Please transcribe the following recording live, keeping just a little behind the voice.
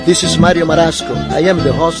This is Mario Marasco. I am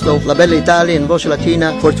the host of La Bella Italia in Voce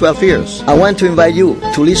Latina for 12 years. I want to invite you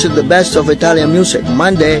to listen to the best of Italian music,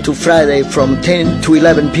 Monday to Friday from 10 to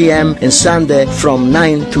 11 p.m. and Sunday from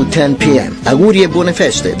 9 to 10 p.m. Auguri e buone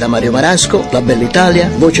feste da Mario Marasco, La Bella Italia,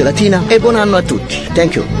 Voce Latina e buon anno a tutti.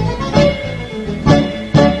 Thank you.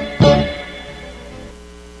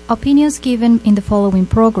 Opinions given in the following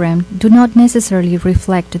program do not necessarily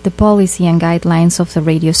reflect the policy and guidelines of the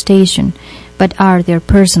radio station, but are their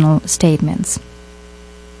personal statements.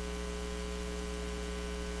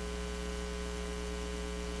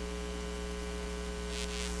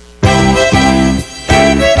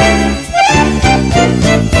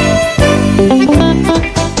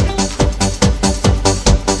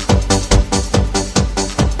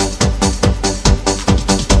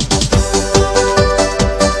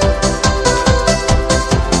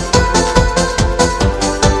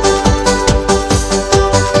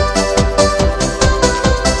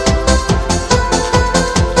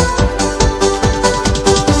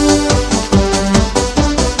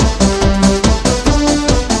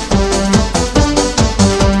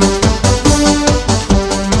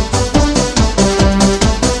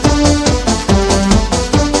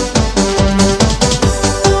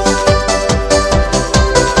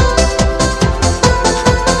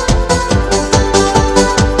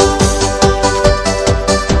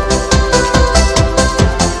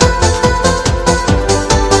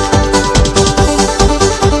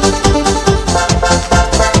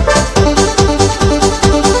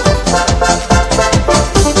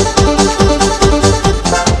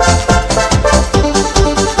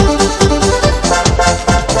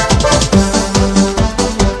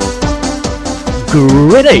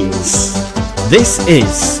 Greetings! This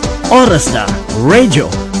is Oras Na Radio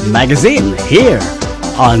Magazine here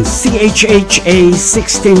on CHHA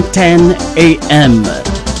 1610 AM.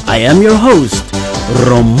 I am your host,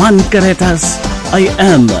 Roman Caretas. I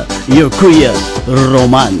am your Kuya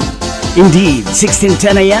Roman. Indeed,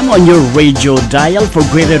 1610 AM on your radio dial for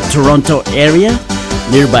Greater Toronto area,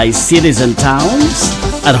 nearby cities and towns,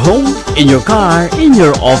 at home, in your car, in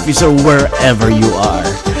your office, or wherever you are.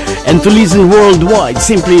 And to listen worldwide,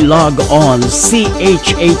 simply log on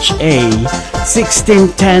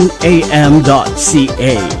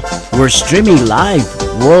CHHA1610am.ca. We're streaming live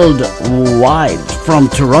worldwide from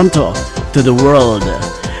Toronto to the world.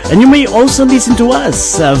 And you may also listen to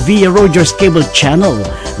us via Rogers Cable Channel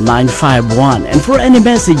 951. And for any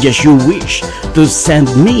messages you wish to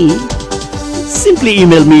send me, simply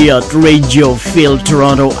email me at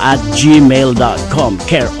radiophiltoronto@gmail.com,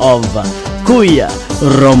 care of Kuya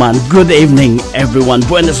Roman. Good evening, everyone.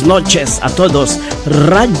 Buenas noches a todos.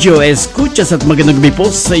 Radyo Escuchas at magandang gabi po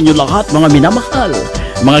sa inyo lahat, mga minamahal,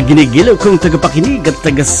 mga ginigilaw kong tagapakinig at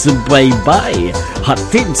taga-subaybay.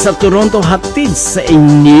 Hatid sa Toronto, hatid sa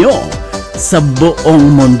inyo sa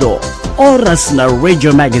buong mundo. Oras Na Radio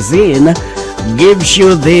Magazine gives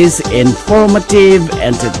you this informative,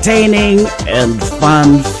 entertaining, and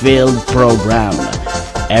fun-filled program.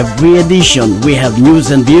 Every edition, we have news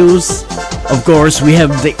and views. Of course, we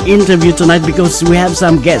have the interview tonight because we have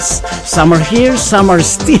some guests. Some are here, some are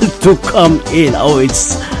still to come in. Oh,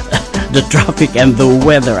 it's the traffic and the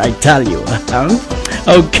weather, I tell you.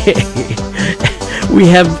 Okay.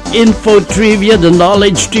 We have info trivia, the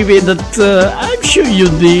knowledge trivia that I'm sure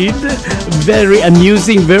you need. Very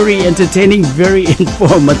amusing, very entertaining, very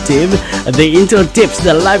informative. The intro tips,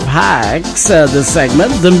 the life hacks, the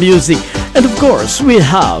segment, the music. And of course, we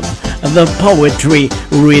have the poetry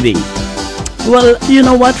reading. Well, you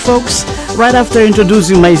know what, folks? Right after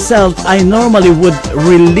introducing myself, I normally would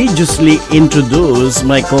religiously introduce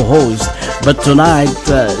my co-host. But tonight,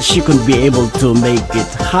 she could be able to make it.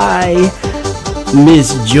 Hi,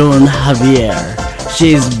 Miss June Javier.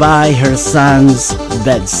 She's by her son's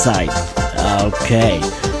bedside. Okay.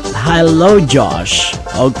 Hello, Josh.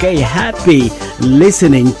 Okay, happy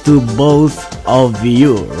listening to both of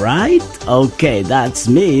you, right? Okay, that's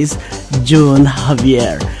Miss June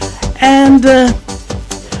Javier. And,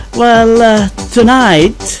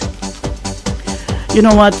 tonight, you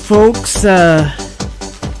know what, folks?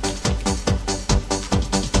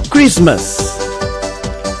 Christmas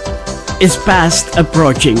is fast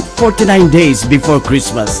approaching. 49 days before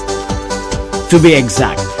Christmas, to be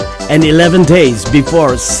exact. And 11 days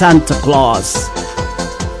before Santa Claus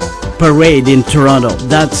parade in Toronto.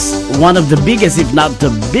 That's one of the biggest, if not the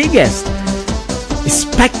biggest,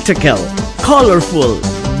 spectacle, colorful,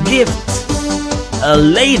 gift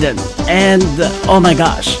laden, and oh my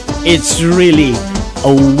gosh, it's really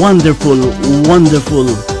a wonderful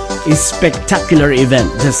spectacular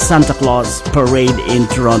event, the Santa Claus Parade in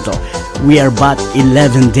Toronto. We are but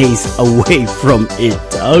 11 days away from it,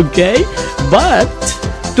 okay? But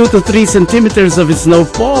 2 to 3 centimeters of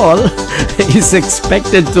snowfall is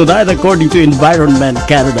expected tonight, according to Environment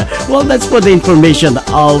Canada. Well, that's for the information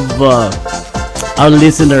of our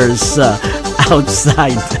listeners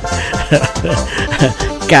outside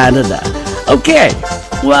Canada. Okay,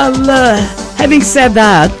 well, having said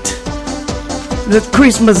that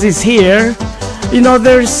Christmas is here, you know,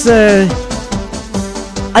 there's an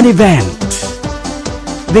event.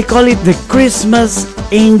 They call it the Christmas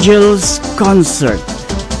Angels Concert.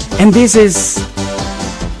 And this is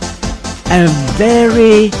a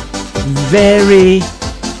very, very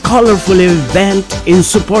colorful event in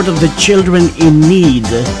support of the children in need.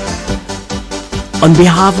 On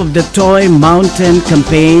behalf of the Toy Mountain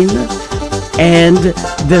Campaign and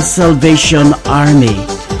the Salvation Army.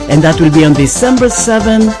 And that will be on December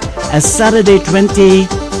 7, as Saturday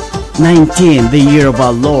 2019, the year of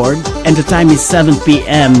our Lord. And the time is 7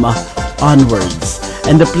 p.m. onwards.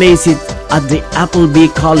 And the place is at the Appleby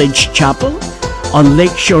College Chapel on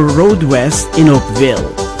Lakeshore Road West in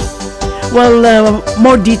Oakville. Well,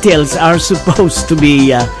 more details are supposed to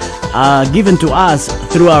be given to us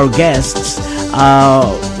through our guests.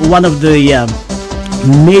 One of the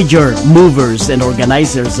major movers and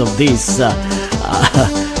organizers of this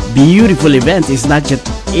beautiful event is not just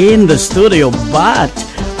in the studio, but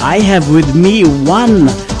I have with me one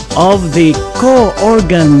of the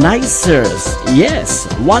co-organizers. Yes,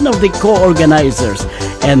 one of the co-organizers.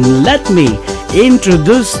 And let me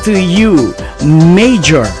introduce to you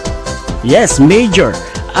Major. Yes, Major.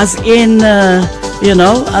 As in,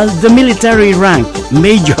 the military rank.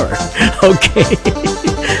 Major. Okay.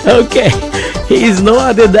 Okay. He is no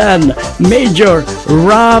other than Major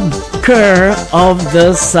Rob Kerr of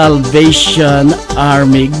the Salvation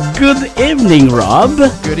Army. Good evening, Rob.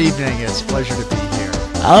 Good evening. It's a pleasure to be here.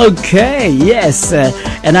 Okay, yes.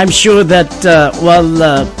 And I'm sure that,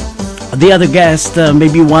 the other guest,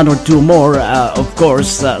 maybe one or two more, of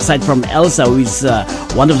course, aside from Elsa, who is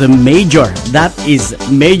one of the major. That is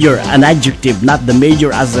major, an adjective, not the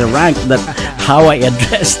major as a rank. That how I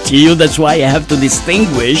address to you. That's why I have to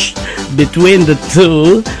distinguish between the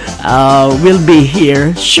two. Will be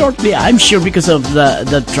here shortly, I'm sure, because of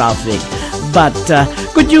the traffic. But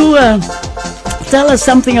could you tell us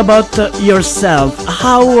something about yourself?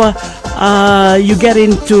 How you get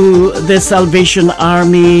into the Salvation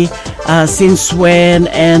Army? Since when,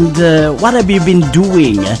 and what have you been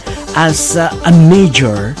doing as a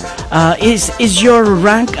major? Is your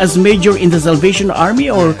rank as major in the Salvation Army,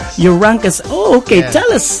 or yes. your rank as? Oh, okay. Yes.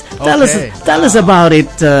 Tell us about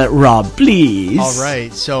it, Rob, please. All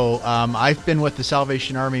right. So I've been with the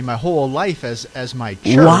Salvation Army my whole life as my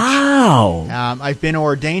church. Wow. I've been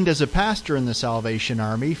ordained as a pastor in the Salvation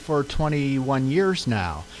Army for 21 years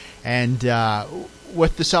now, and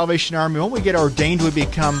with the Salvation Army, when we get ordained, we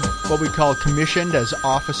become what we call commissioned as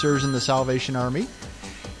officers in the Salvation Army.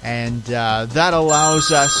 And that allows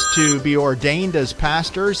us to be ordained as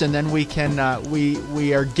pastors, and then we can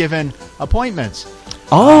we are given appointments.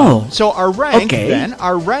 Oh, so our rank okay.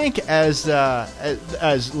 our rank as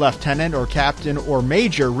lieutenant or captain or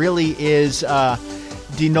major really is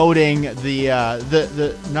denoting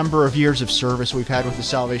the number of years of service we've had with the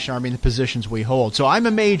Salvation Army and the positions we hold. So I'm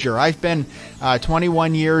a major. I've been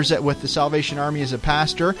 21 years with the Salvation Army as a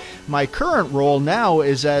pastor. My current role now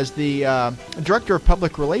is as the Director of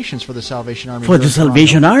Public Relations for the Salvation Army. For the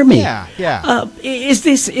Salvation Army? Yeah. Is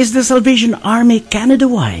the Salvation Army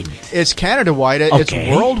Canada-wide? It's Canada-wide. Okay. It's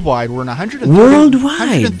worldwide. We're in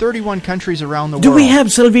 131 countries around the world. Do we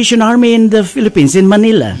have Salvation Army in the Philippines, in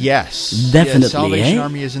Manila? Yes. Definitely, yes, Salvation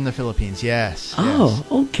Army is in the Philippines, yes. Oh,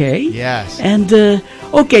 okay. Yes. And,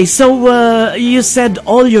 okay, so you said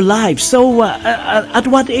all your life. So at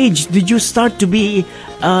what age did you start to be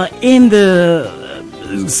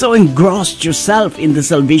so engrossed yourself in the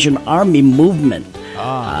Salvation Army movement?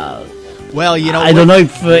 Well, I don't know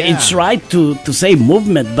if it's right to say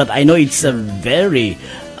movement, but I know it's a very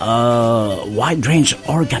wide-range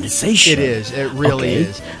organization. It is. It really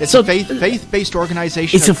is. It's a faith-based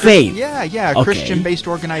organization. It's a faith. Okay. Christian-based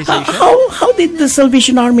organization. How did the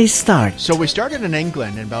Salvation Army start? So we started in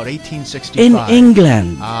England in about 1865. In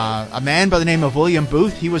England. A man by the name of William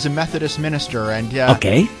Booth. He was a Methodist minister, and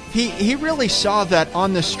he really saw that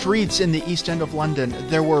on the streets in the East End of London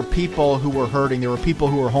there were people who were hurting. There were people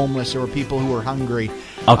who were homeless. There were people who were hungry.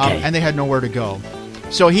 And they had nowhere to go.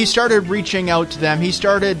 So he started reaching out to them. He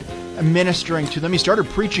started ministering to them. He started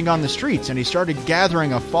preaching on the streets, and he started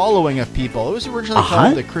gathering a following of people. It was originally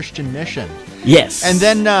called the Christian Mission. Yes. And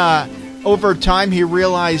then over time, he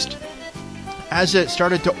realized, as it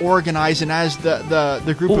started to organize and as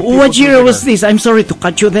the group of people... What year was this? I'm sorry to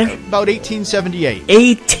cut you there. About 1878.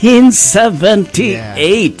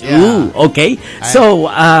 1878. Yeah. Ooh, okay. So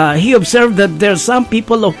he observed that there are some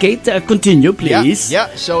people. Okay, continue, please.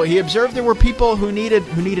 Yeah. So he observed there were people who needed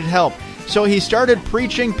help. So he started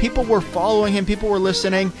preaching. People were following him. People were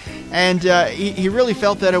listening, and he really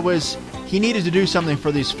felt that he needed to do something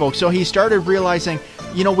for these folks. So he started realizing,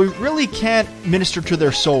 we really can't minister to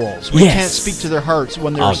their souls. We can't speak to their hearts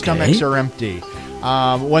when their stomachs are empty,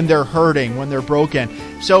 when they're hurting, when they're broken.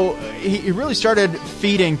 So he really started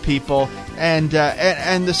feeding people, and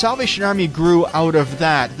the Salvation Army grew out of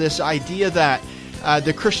that. This idea that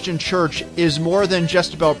the Christian church is more than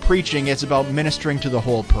just about preaching; it's about ministering to the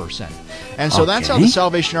whole person. And so that's how the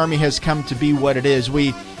Salvation Army has come to be what it is.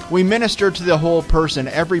 We minister to the whole person.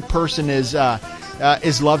 Every person is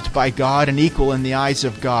loved by God and equal in the eyes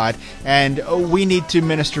of God, and we need to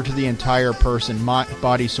minister to the entire person,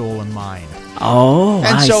 body, soul, and mind. Oh,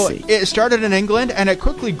 and I so see. It started in England, and it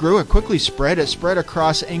quickly grew. It quickly spread. It spread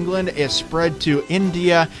across England. It spread to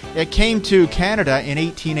India. It came to Canada in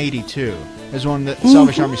 1882. Is when the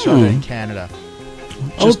Salvation Army started in Canada,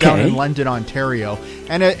 just down in London, Ontario,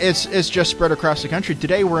 and it's just spread across the country.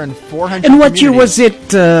 Today we're in 400. And what year was it?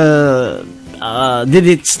 Did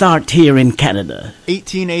it start here in Canada?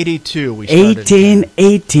 1882. We started.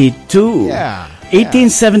 1882. Yeah.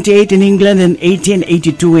 1878 in England and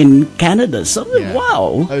 1882 in Canada. So,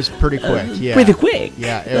 wow. That was pretty quick. Pretty quick.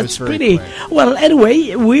 Yeah, That's was pretty quick. Well,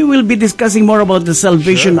 anyway, we will be discussing more about the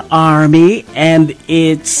Salvation Army and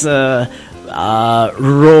its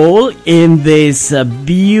role in this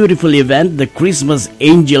beautiful event, the Christmas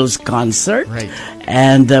Angels concert. Right.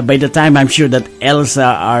 And by the time, I'm sure that Elsa,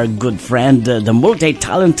 our good friend, the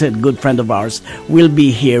multi-talented good friend of ours, will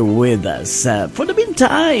be here with us. For the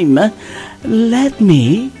meantime, let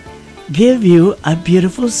me give you a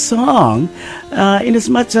beautiful song. In as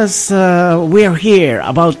much as we're here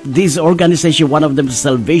about this organization, one of them is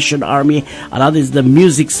Salvation Army, another is the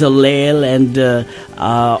Music Soleil, and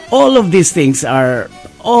all of these things are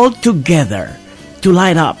all together to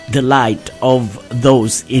light up the light of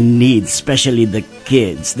those in need, especially the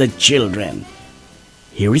kids, the children.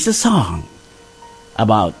 Here is a song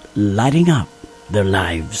about lighting up their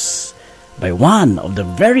lives by one of the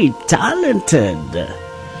very talented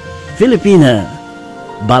Filipina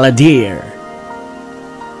balladeer,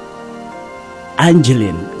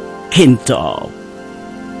 Angeline Quinto.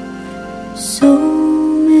 So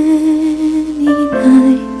many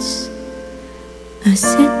nights I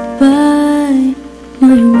sat by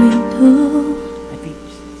my window,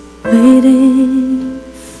 waiting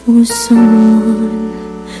for someone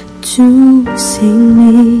to sing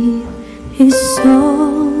me his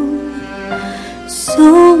song.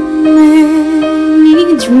 So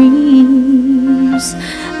many dreams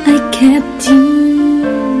I kept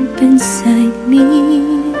deep inside me,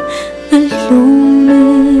 alone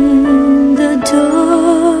in the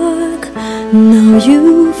dark. Now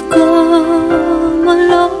you've come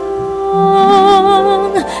along.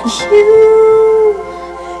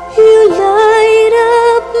 You light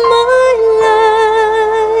up my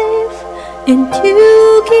life, and you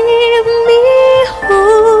give me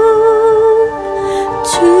hope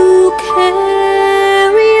to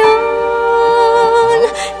carry on.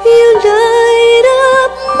 You light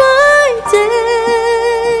up my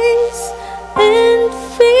days and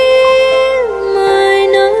fill my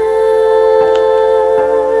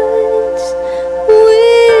nights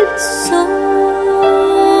with song.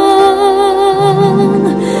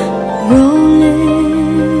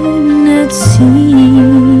 Rolling at sea,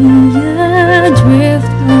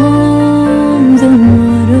 adrift on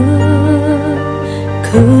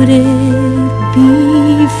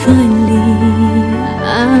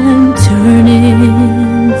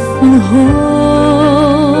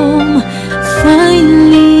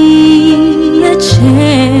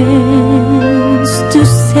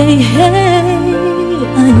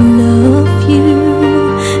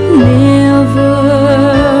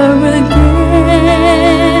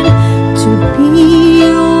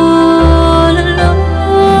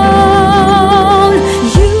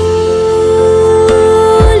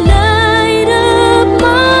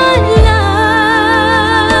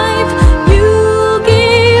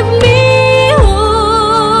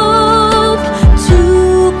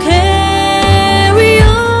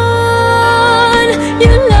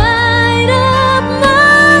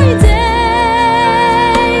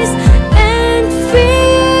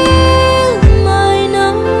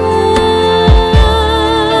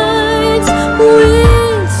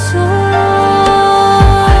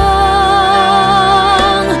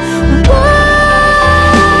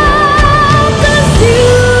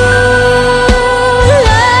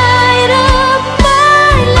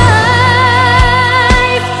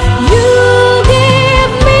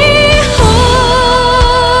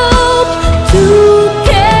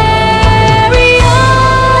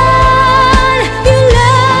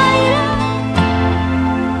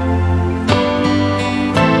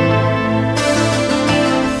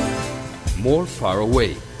far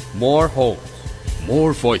away, more homes,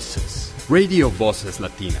 more voices. Radio Voces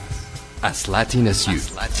Latinas. As Latin as you.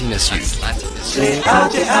 As Latin as you. As Latin as you.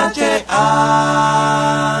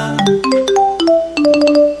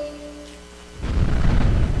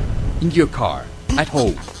 In your car, at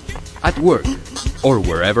home, at work, or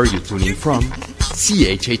wherever you're tuning from,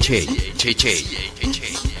 CHHA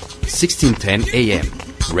 1610 AM,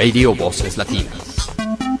 Radio Voces Latinas.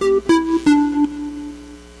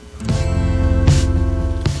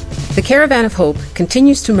 The Caravan of Hope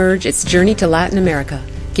continues to merge its journey to Latin America,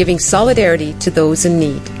 giving solidarity to those in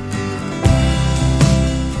need.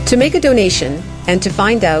 To make a donation and to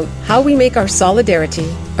find out how we make our solidarity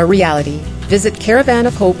a reality, visit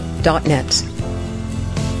caravanofhope.net.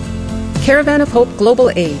 Caravan of Hope Global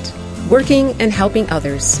Aid, working and helping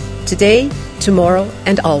others, today, tomorrow,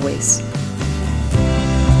 and always.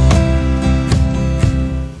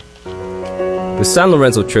 The San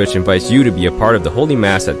Lorenzo Church invites you to be a part of the Holy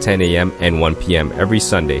Mass at 10 a.m. and 1 p.m. every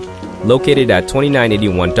Sunday, located at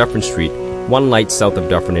 2981 Dufferin Street, 1 light south of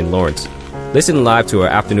Dufferin in Lawrence. Listen live to our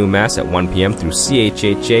afternoon Mass at 1 p.m. through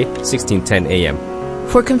CHHA 1610 a.m.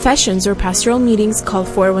 For confessions or pastoral meetings, call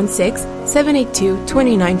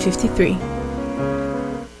 416-782-2953.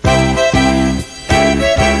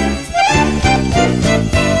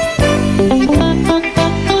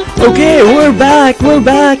 Okay, we're back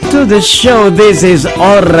to the show. This is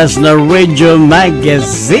Oras na Radio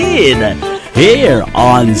Magazine here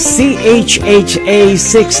on CHHA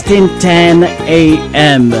 1610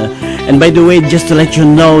 AM. And by the way, just to let you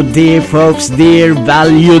know, dear folks, dear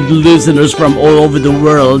valued listeners from all over the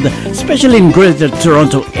world, especially in Greater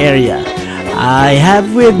Toronto area, I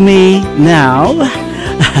have with me now,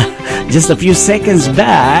 just a few seconds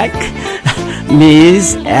back,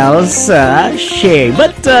 Miss Elsa Shea,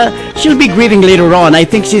 but she'll be greeting later on. I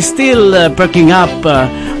think she's still perking up.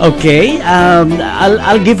 Okay,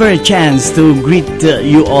 I'll give her a chance to greet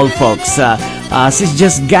you all, folks. She's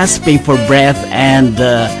just gasping for breath, and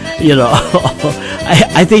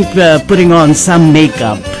I think putting on some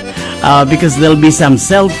makeup because there'll be some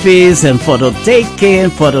selfies and photo taking,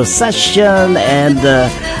 photo session, and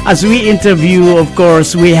as we interview, of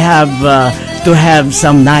course, we have to have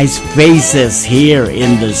some nice faces here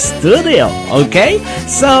in the studio. Okay,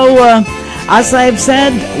 so as I've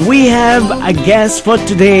said, we have a guest for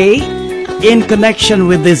today in connection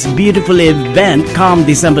with this beautiful event come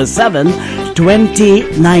December 7,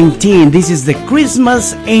 2019. This is the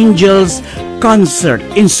Christmas Angels concert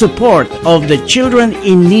in support of the children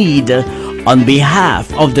in need on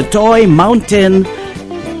behalf of the Toy Mountain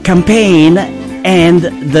campaign and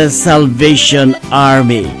the Salvation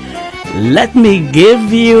Army. Let me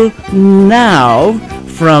give you now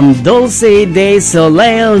from Dulce de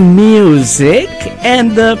Soleil Music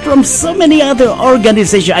and from so many other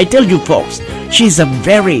organizations. I tell you folks, she's a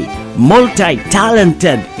very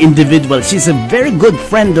multi-talented individual. She's a very good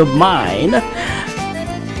friend of mine.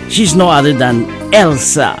 She's no other than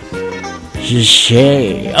Elsa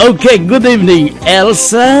Shea. Okay, good evening,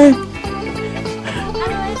 Elsa. Hello,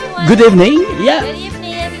 Good evening. Yeah. Good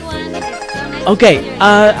evening, everyone. This is so nice. Okay,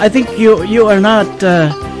 I think you are not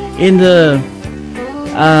in the.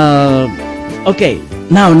 Okay,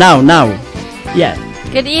 now. Yeah.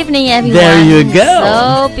 Good evening, everyone. There you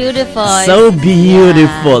go. So beautiful. So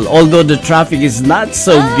beautiful. Yeah. Although the traffic is not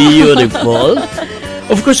so beautiful.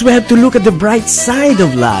 Of course, we have to look at the bright side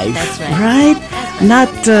of life. That's right. Right?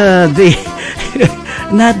 Not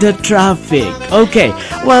not the traffic. Okay.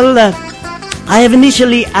 Well, I have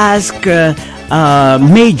initially asked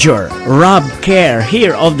Major Rob Kerr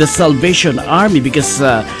here of the Salvation Army because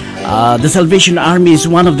the Salvation Army is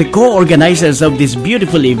one of the co-organizers of this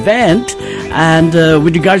beautiful event, and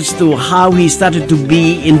with regards to how he started to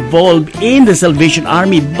be involved in the Salvation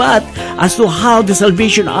Army, but as to how the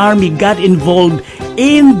Salvation Army got involved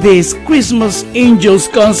in this Christmas Angels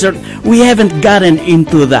concert, we haven't gotten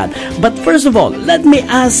into that. But first of all, let me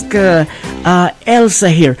ask Elsa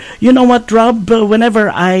here. You know what, Rob? Whenever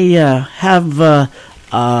I have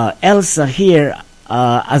Elsa here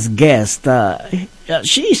as guest,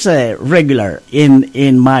 she's a regular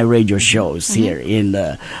in my radio shows here in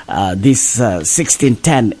this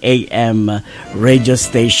 1610 AM radio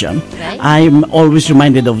station. Right. I'm always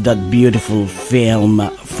reminded of that beautiful film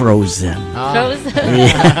Frozen. Frozen.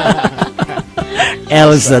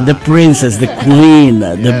 Elsa, the princess, the queen,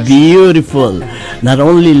 the beautiful, not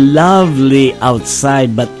only lovely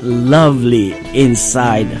outside but lovely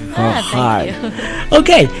inside her heart.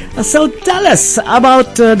 Okay, so tell us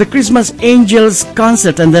about the Christmas Angels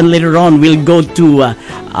concert, and then later on we'll go to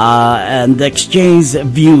and exchange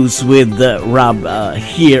views with Rob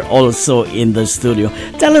here also in the studio.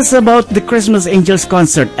 Tell us about the Christmas Angels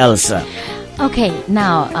concert, Elsa. Okay,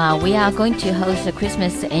 now we are going to host the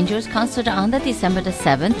Christmas Angels concert on the December the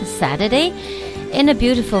 7th, Saturday, in a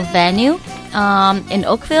beautiful venue in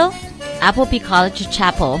Oakville, Appleby College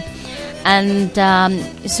Chapel. And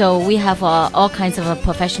so we have all kinds of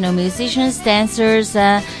professional musicians, dancers,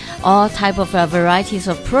 all type of varieties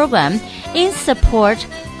of program in support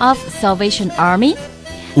of Salvation Army,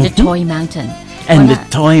 the Toy Mountain. And the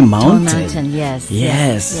Toy Mountain. Toy Mountain, yes.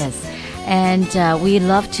 Yes. And we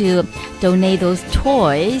love to donate those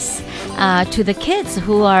toys to the kids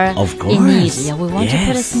who are in need. Yeah, we want to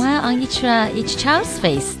put a smile on each child's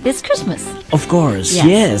face this Christmas. Of course,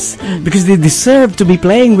 yes. Because they deserve to be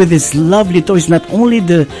playing with these lovely toys. Not only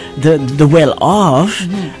the well-off,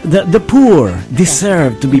 the poor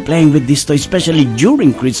deserve to be playing with these toys, especially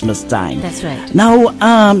during Christmas time. That's right. Now,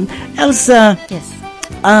 Elsa. Yes.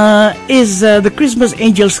 Is the Christmas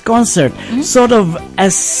Angels concert sort of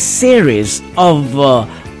a series of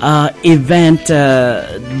event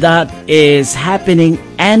that is happening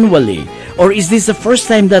annually, or is this the first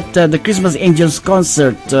time that the Christmas Angels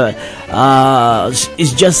concert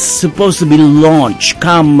is just supposed to be launched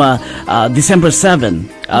come December 7,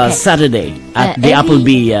 Saturday at the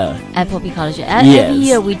Appleby College? Every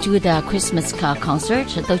year we do the Christmas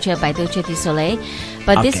concert, Dolce by Dolce di Soleil.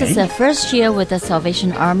 But this is the first year with the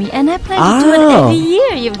Salvation Army, and I plan to do it every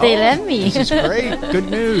year if they let me. This is great. Good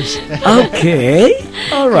news. Okay.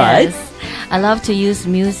 All right. Yes. I love to use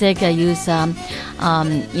music. I use, the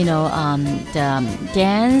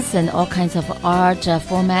dance and all kinds of art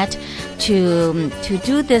format to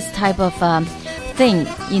do this type of thing,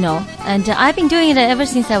 And I've been doing it ever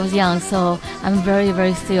since I was young, so I'm very,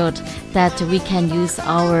 very thrilled that we can use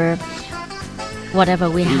our whatever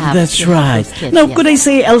we have. That's right. Kids, now, could I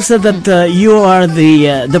say, Elsa, that you are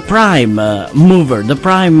the prime mover, the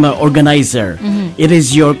prime organizer? It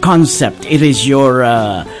is your concept. It is your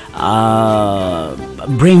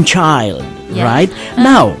brainchild, right?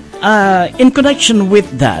 Now, in connection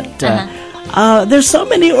with that, there's so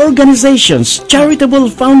many organizations, charitable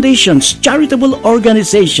foundations, charitable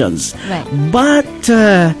organizations. Right. But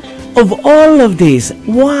of all of these,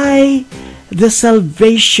 why the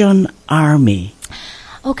Salvation Army?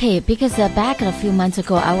 Okay, because back a few months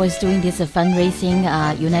ago, I was doing this fundraising,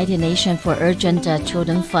 United Nations for Urgent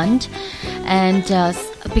Children Fund, and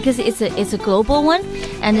because it's a global one,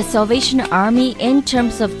 and the Salvation Army, in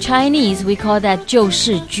terms of Chinese, we call that 救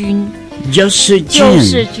世军. 救世军. 救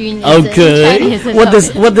世军. Okay. What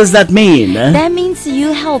does that mean? That means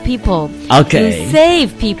you help people. Okay. You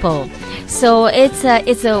save people. So it's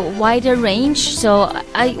a wider range. So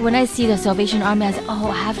when I see the Salvation Army, I say,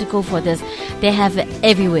 I have to go for this. They have it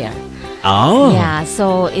everywhere. Oh. Yeah.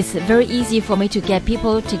 So it's very easy for me to get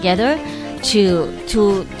people together to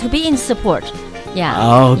be in support.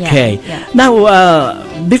 Yeah. Okay. Yeah. Now,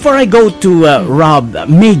 before I go to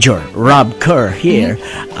Major Rob Kerr here,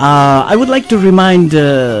 I would like to remind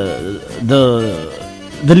the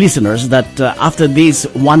listeners that after this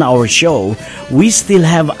 1 hour show, we still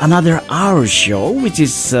have another hour show, which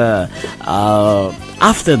is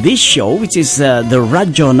after this show, which is the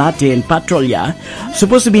Radyo Natin Patrolya,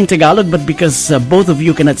 supposed to be in Tagalog, but because both of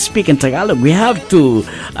you cannot speak in Tagalog, we have to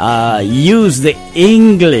use the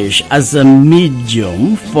English as a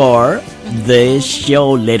medium for the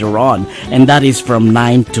show later on, and that is from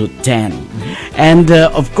 9 to 10. And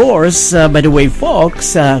of course, by the way,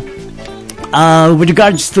 folks, with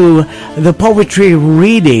regards to the poetry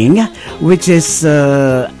reading, which is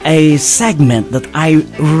a segment that I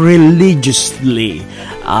religiously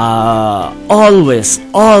always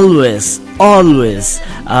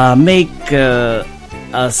make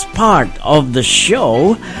as part of the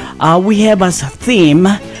show, we have as a theme,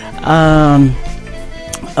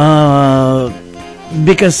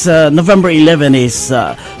 because November 11 is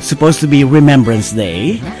supposed to be Remembrance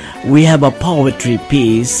Day, we have a poetry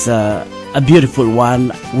piece, a beautiful one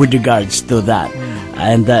with regards to that.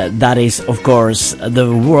 And that is, of course, the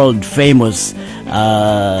world famous,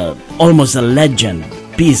 almost a legend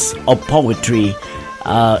piece of poetry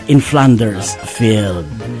in Flanders Field.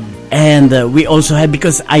 And we also have,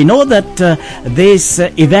 because I know that this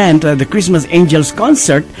event, the Christmas Angels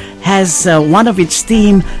concert, has one of its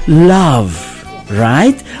theme, love,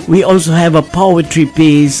 right? We also have a poetry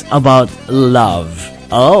piece about love.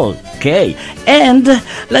 Oh, Okay. And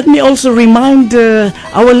let me also remind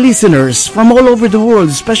our listeners from all over the world,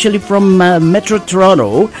 especially from Metro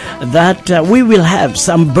Toronto, that we will have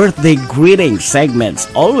some birthday greeting segments.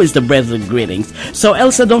 Always the birthday greetings. So,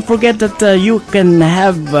 Elsa, don't forget that you can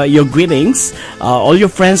have your greetings. All your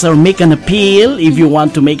friends are make an appeal if you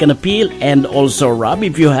want to make an appeal. And also, Rob,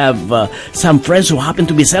 if you have some friends who happen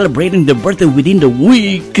to be celebrating their birthday within the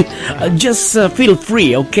week, just feel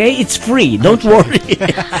free, okay? It's free. Don't worry.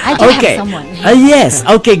 I do have someone. Yes.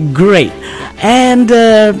 Okay, great. And,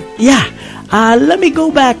 let me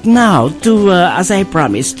go back now to, as I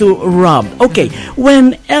promised, to Rob. Okay,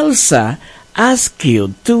 when Elsa asked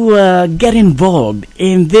you to get involved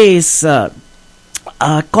in this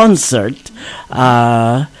concert,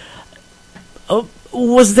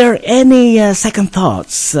 was there any second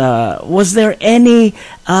thoughts? Was there any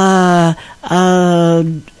kind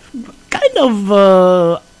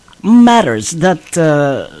of matters that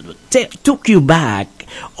took you back,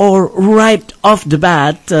 or right off the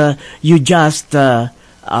bat you just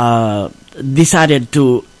decided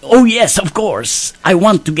to, oh yes, of course, I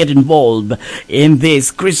want to get involved in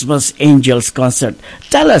this Christmas Angels concert?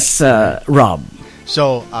 Tell us, Rob.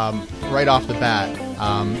 So, right off the bat,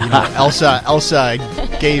 Elsa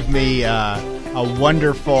gave me a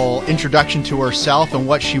wonderful introduction to herself and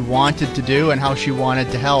what she wanted to do and how she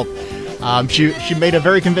wanted to help. She made a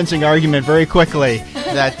very convincing argument very quickly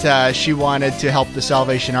that she wanted to help the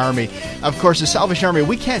Salvation Army. Of course, the Salvation Army,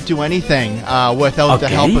 we can't do anything without the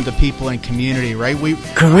help of the people in community, right? We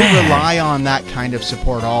rely on that kind of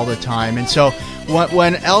support all the time. And so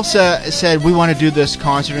when Elsa said we want to do this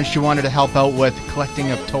concert and she wanted to help out with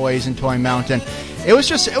collecting of toys in Toy Mountain, it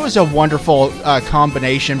was a wonderful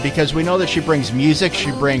combination, because we know that she brings music,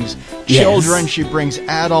 she brings children, she brings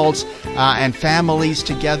adults and families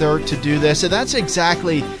together to do this. And that's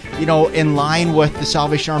exactly, in line with the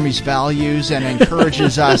Salvation Army's values, and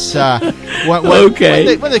encourages us when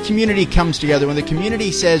the community comes together, when the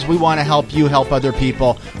community says we want to help you help other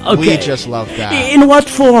people, we just love that. In what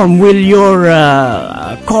form will your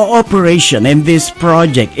cooperation in this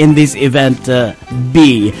project, in this event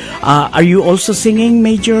be? Are you also singing,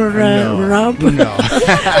 Major Rob? No.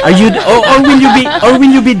 Are you, or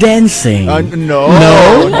will you be dancing? No.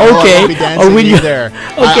 Okay. I won't be dancing there.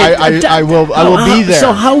 Okay. I will be there.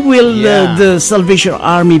 So how will the Salvation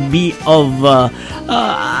Army be of?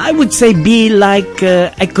 I would say be like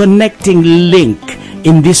a connecting link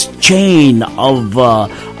in this chain of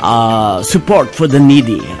support for the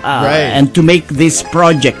needy, and to make this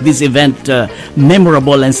project, this event,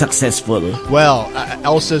 memorable and successful. Well,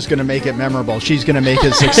 Elsa's going to make it memorable. She's going to make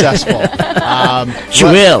it successful. She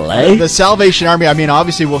will, eh? The Salvation Army,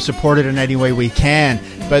 obviously we'll support it in any way we can.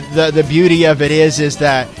 But the beauty of it is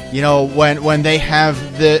that, when they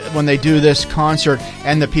do this concert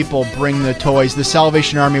and the people bring the toys, the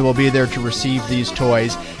Salvation Army will be there to receive these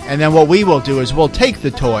toys. And then what we will do is we'll take the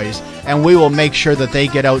toys and we will make sure that they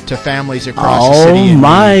get out to families across the city. Oh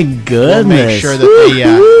my goodness! We'll make sure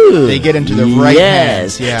that they get into the right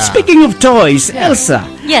hands. Yeah. Speaking of toys, Elsa.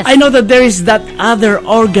 Yes. I know that there is that other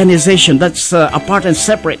organization that's apart and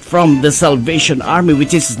separate from the Salvation Army,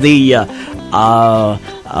 which is the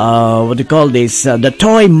what do you call this? The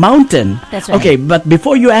Toy Mountain. That's right. Okay, but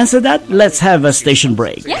before you answer that, let's have a station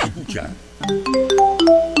break. Yeah.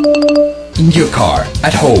 In your car,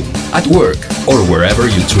 at home, at work, or wherever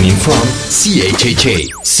you tune in from, CHHA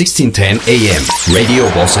 1610 AM, Radio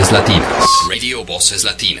Voces Latinas. Radio Voces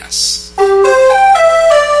Latinas.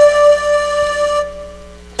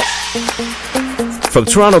 From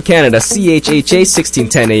Toronto, Canada, CHHA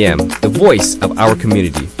 1610 AM, the voice of our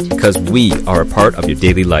community, because we are a part of your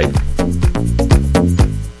daily life.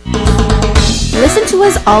 Listen to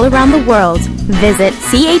us all around the world. Visit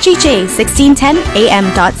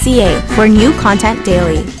chha1610am.ca for new content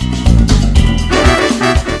daily.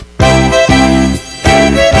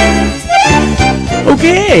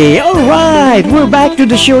 Okay, alright, we're back to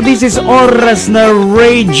the show. This is Oras na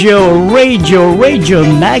Radio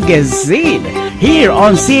Magazine here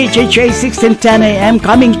on CHHA 1610 AM,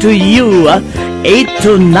 coming to you 8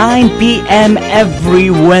 to 9 p.m. every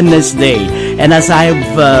Wednesday. And as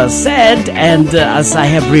I've said, and as I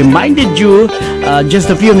have reminded you just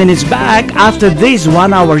a few minutes back, after this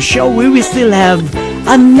 1 hour show, we will still have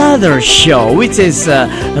another show, which is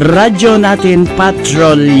Radyo Natin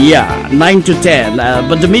Patrolya, 9 to 10.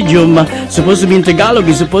 But the medium, supposed to be in Tagalog,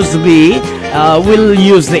 is supposed to be, we'll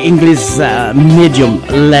use the English medium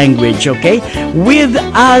language, okay? With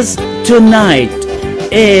us tonight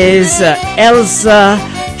is Elsa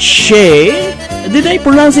Shea Did I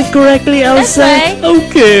pronounce it correctly, Elsa? That's right.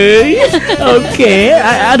 Okay. Okay.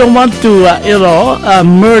 I don't want to,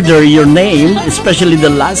 murder your name, especially the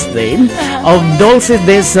last name of Dulce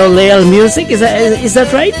de Soleil Music. Is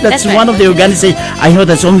that right? That's right. one of the organizations. I know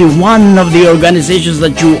that's only one of the organizations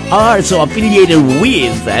that you are so affiliated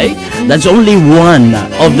with, eh? That's only one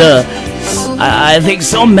of the, I think,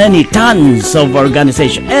 so many tons of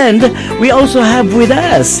organizations. And we also have with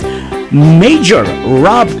us Major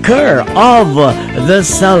Rob Kerr of the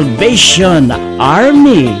Salvation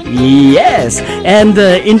Army. Yes. And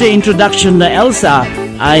in the introduction, Elsa,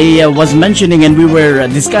 I was mentioning, and we were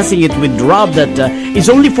discussing it with Rob, that it's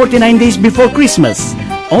only 49 days before Christmas.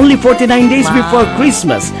 Only 49 days before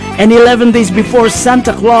Christmas and 11 days before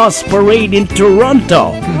Santa Claus parade in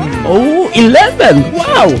Toronto. Oh, 11!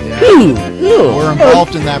 Wow! We're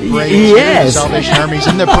involved in that parade. Yes. The Salvation Army's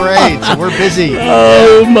in the parade, so we're busy.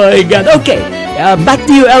 Oh my God. Okay, back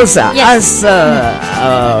to you, Elsa. Yes.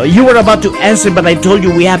 As you were about to answer, but I told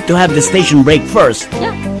you we have to have the station break first.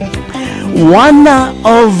 Yeah. One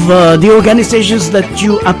of the organizations that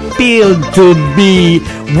you appealed to be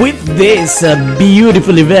with this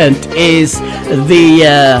beautiful event is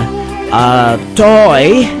the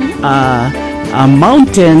Toy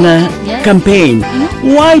Mountain campaign.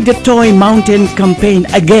 Why the Toy Mountain campaign?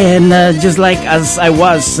 Again, just like as I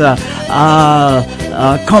was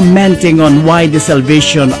commenting on why the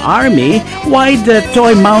Salvation Army, why the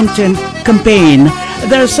Toy Mountain campaign?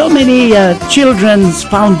 There are so many children's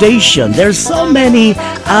foundation. There's so many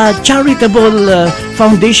charitable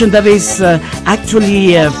foundation that is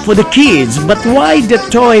actually for the kids. But why the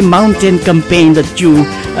Toy Mountain campaign that you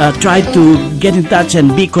try to get in touch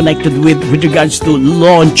and be connected with regards to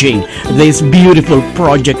launching this beautiful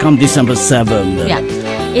project on December 7th? Yeah,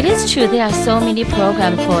 it is true. There are so many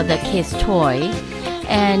programs for the kids' toy.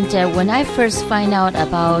 And when I first find out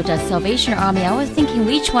about Salvation Army, I was thinking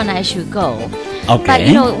which one I should go. Okay. But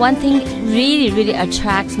you know, one thing really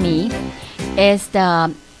attracts me is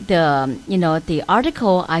the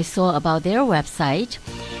article I saw about their website,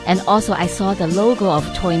 and also I saw the logo of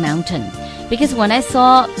Toy Mountain. Because when I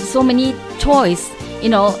saw so many toys,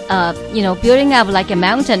 building up like a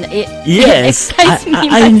mountain, it excites me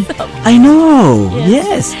myself. I know.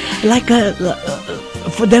 Yes. Yes, like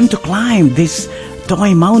for them to climb this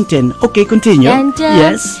Toy Mountain. Okay, continue. And,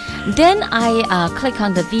 yes. Then I click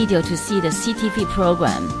on the video to see the CTV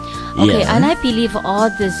program. Okay, Yeah. and I believe all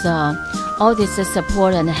this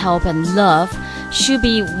support and help and love should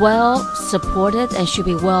be well supported and should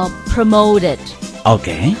be well promoted.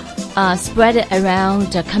 Okay. Spread it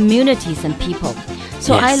around communities and people.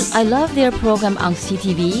 So Yes. I love their program on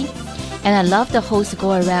CTV, and I love the hosts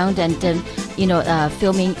go around and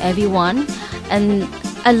filming everyone, and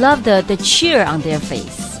I love the cheer on their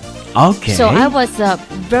face. Okay. So I was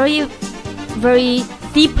very, very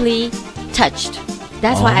deeply touched.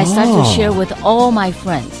 That's why I started to share with all my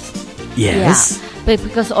friends. Yes. Yeah. But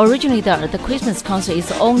because originally the Christmas concert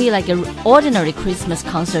is only like an ordinary Christmas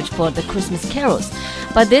concert for the Christmas carols.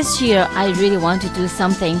 But this year I really want to do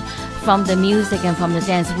something from the music and from the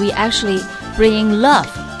dance. We actually bring love,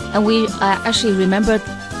 and we actually remember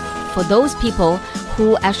for those people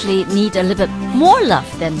who actually need a little bit more love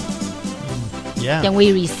than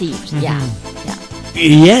we received. Mm-hmm. Yeah.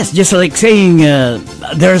 Yes, just like saying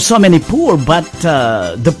there are so many poor, but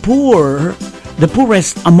the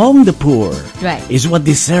poorest among the poor, Right. is what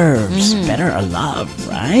deserves better love,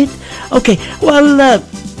 right? Okay, well,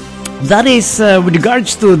 that is with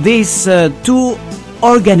regards to these two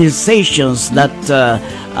organizations that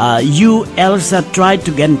you, Elsa, tried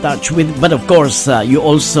to get in touch with, but of course you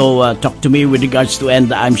also talked to me with regards to,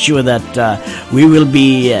 and I'm sure that we will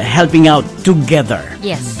be helping out together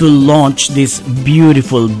Yes. to launch this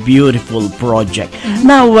beautiful project.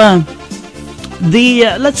 Now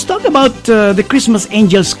let's talk about the Christmas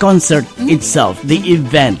Angels concert itself, the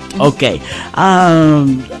event. Okay,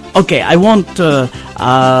 I won't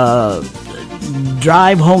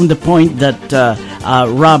drive home the point that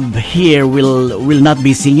Rob here will not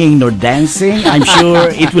be singing nor dancing. I'm sure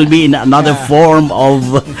it will be in another form of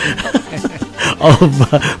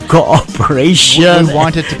cooperation. We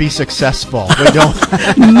want it to be successful. We don't.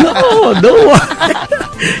 No,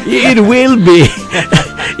 it will be.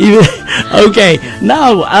 Okay,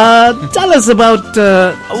 now tell us about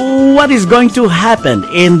what is going to happen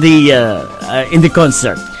in the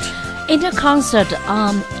concert. In the concert,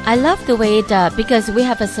 I love the way that, because we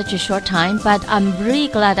have such a short time, but I'm really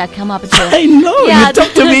glad I come up to. I know, Yeah. you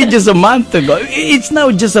talked to me just a month ago. It's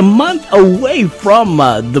now just a month away from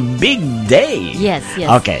the big day. Yes.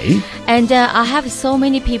 Okay. And I have so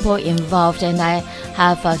many people involved, and I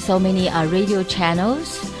have so many radio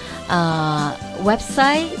channels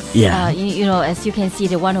website. Yeah. You know, as you can see,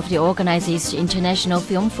 one of the organizers, International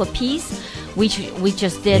Film for Peace, which we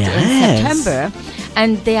just did in September,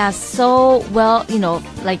 and they are so well,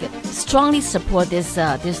 like strongly support this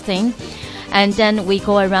thing. And then we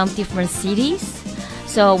go around different cities.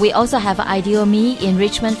 So we also have Ideal Me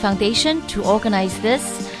Enrichment Foundation to organize this.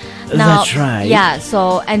 Now, that's right. Yeah.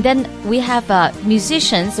 So and then we have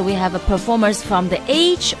musicians. We have performers from the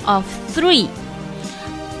age of 3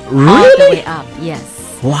 Really? all the way up.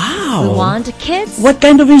 Yes. Wow. We want kids. What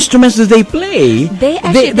kind of instruments do they play? They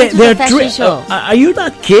actually go to the fashion show. Are you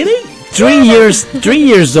not kidding? 3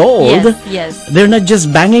 years old. Yes. They're not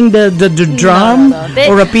just banging the drum No.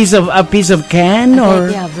 or a piece of can or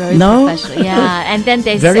they are very no. professional. Yeah, and then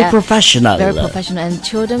there's Very professional. Very professional, and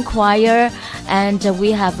children choir, and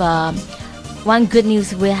we have one good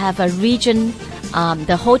news. We have a region,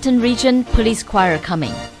 the Houghton Region Police Choir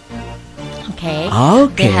coming. Okay.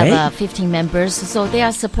 They have 15 members, so they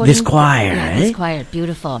are supporting this choir. Yeah, this choir,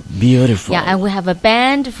 beautiful. Beautiful. Yeah, and we have a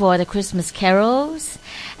band for the Christmas carols,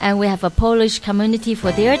 and we have a Polish community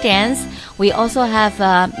for their dance. We also have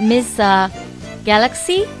Miss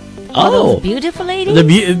Galaxy. All those beautiful ladies. The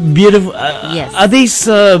beautiful. Yes. Are these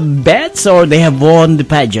bets or they have won the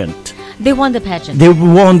pageant? They won the pageant. They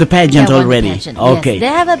won the pageant They won the already. pageant, Okay. yes.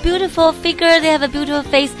 They have a beautiful figure. They have a beautiful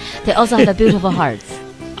face. They also have a beautiful hearts.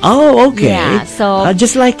 Oh, okay. Yeah, so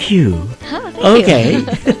just like you. Oh, thank Okay.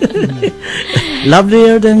 you.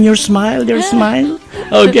 Lovelier than your smile, your smile.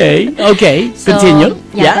 Okay. Okay. So, Continue.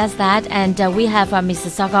 Yeah, that's that. And we have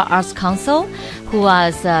Mississauga Arts Council, who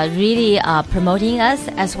was really promoting us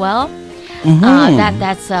as well.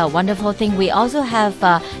 That's a wonderful thing. We also have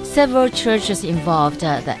several churches involved.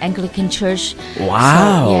 The Anglican Church.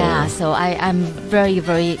 Wow. So I'm very,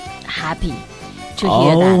 very happy to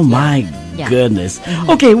hear that. Oh my Yeah. goodness.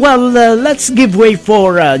 Okay, well, let's give way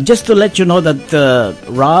for just to let you know that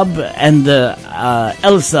Rob and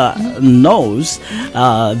Elsa knows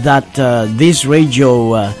that this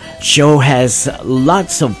radio show has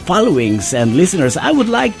lots of followings and listeners. I would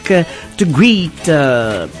like to greet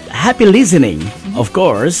happy listening, of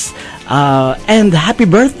course. And happy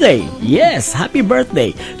birthday. Yes, happy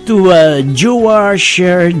birthday to Juar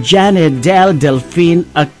Sher Janet Del Delphine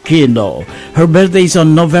Aquino. Her birthday is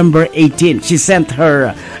on November 18th. She sent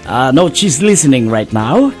her note. She's listening right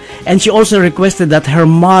now. And she also requested that her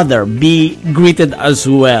mother be greeted as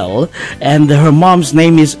well. And her mom's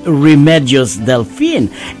name is Remedios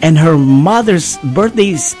Delphine. And her mother's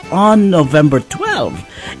birthday is on November 12th.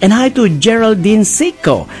 And hi to Geraldine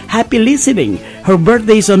Seco. Happy listening. Her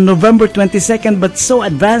birthday is on November 22nd, but so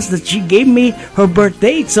advanced that she gave me her birth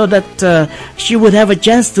date so that she would have a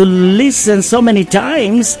chance to listen so many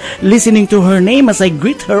times, listening to her name as I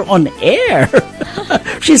greet her on air.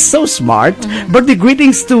 She's so smart. Birthday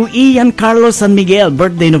greetings to Ian Carlos San Miguel.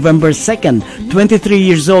 Birthday November 2nd, 23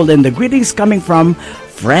 years old. And the greetings coming from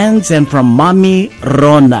friends and from Mommy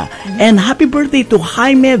Rona. And happy birthday to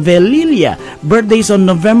Jaime Velilia. Birthday's on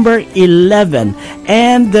November 11.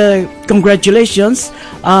 And congratulations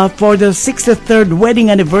for the 63rd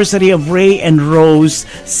wedding anniversary of Ray and Rose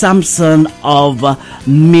Sampson of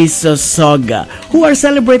Mississauga, who are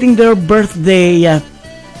celebrating their birthday,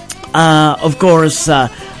 of course,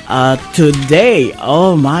 today.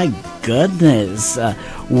 Oh my goodness.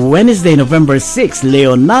 Wednesday, November 6th,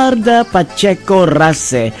 Leonarda Pacheco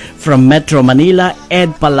Rase from Metro Manila,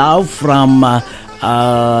 Ed Palau from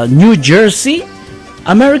New Jersey.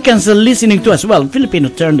 Americans are listening to us. Well, Filipino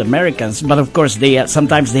turned Americans, but of course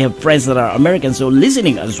sometimes they have friends that are Americans who are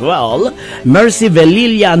listening as well. Mercy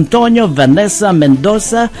Velilia Antonio, Vanessa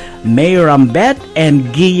Mendoza, Mayor Ambet, and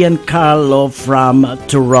Giancarlo from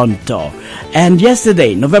Toronto. And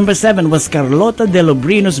yesterday, November 7, was Carlota De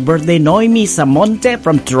Lobrino's birthday. Noemi Samonte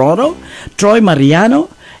from Toronto, Troy Mariano,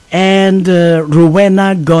 and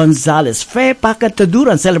Rowena Gonzalez. Fe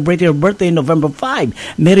Pacataduran celebrated her birthday November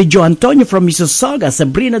 5. Mary Jo Antonio from Mississauga.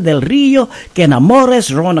 Sabrina Del Rio, Ken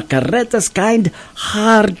Amores, Rona Carretas,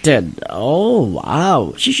 kind-hearted. Oh,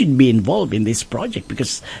 wow. She should be involved in this project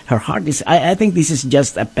because her heart is... I think this is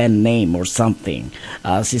just a pen name or something.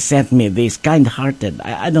 She sent me this, kind-hearted.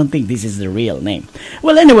 I don't think this is the real name.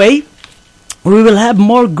 Well, anyway... we will have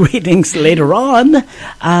more greetings later on.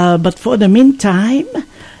 But for the meantime...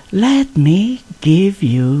 let me give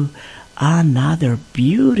you another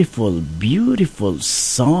beautiful, beautiful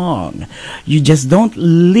song. You just don't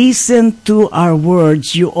listen to our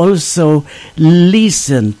words. You also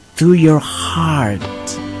listen to your heart.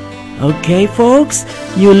 Okay, folks?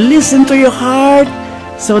 You listen to your heart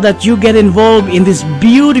so that you get involved in this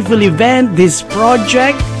beautiful event, this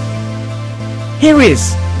project. Here is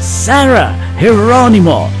Sarah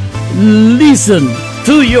Geronimo Listen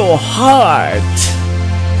to your heart.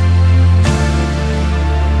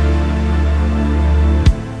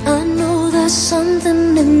 I know there's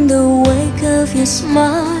something in the wake of your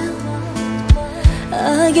smile.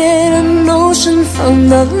 I get a notion from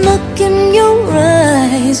the look in your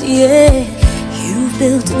eyes. Yeah, you've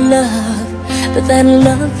built a love, but that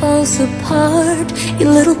love falls apart.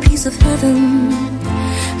 Your little piece of heaven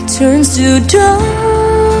turns to dark.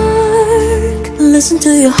 Listen to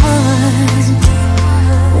your heart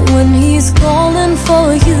when he's calling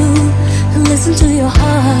for you. Listen to your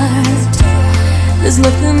heart. There's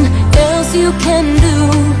nothing else you can do.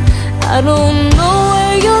 I don't know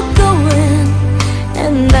where you're going,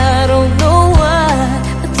 and I don't know why,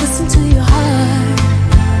 but listen to your heart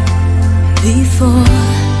before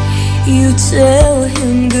you tell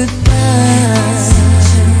him goodbye.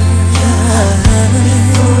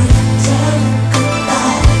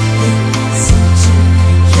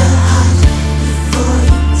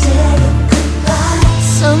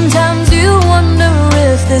 Sometimes you wonder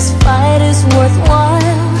if this fight is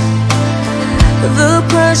worthwhile. The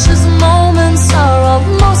precious moments are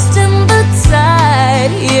almost in the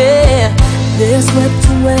tide. Yeah, they're swept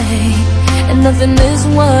away, and nothing is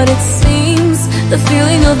what it seems. The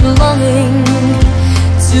feeling of belonging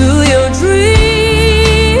to your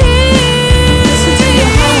dreams. Listen to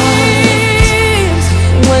your heart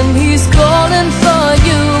when he's calling for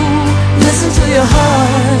you. Listen to your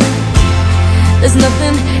heart. There's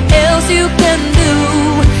nothing else you can do.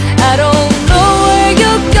 I don't know where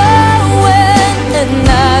you're going, and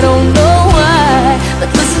I don't know why, but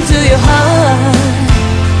listen to your heart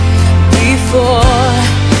before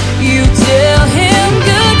you tell him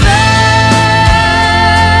goodbye.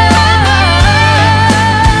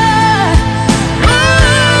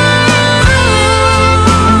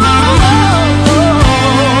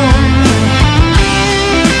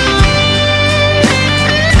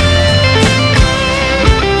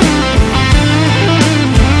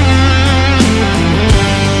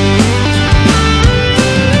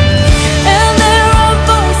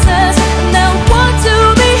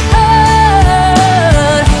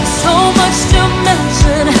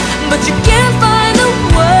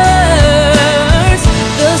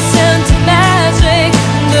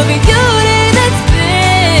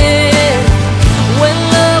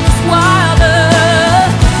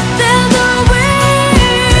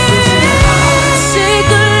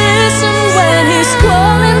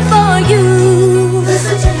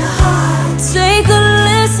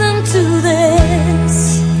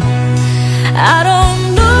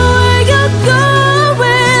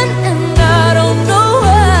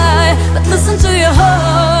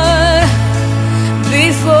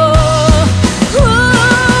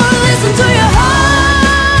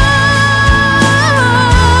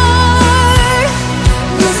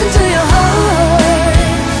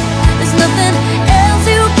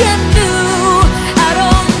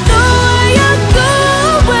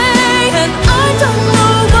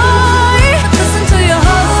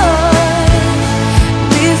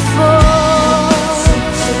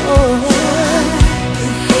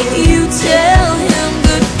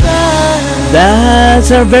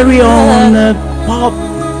 That's our very own pop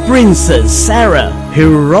princess, Sarah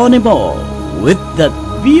Geronimo, with that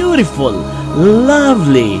beautiful,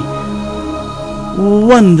 lovely,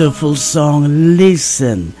 wonderful song,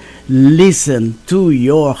 Listen. Listen to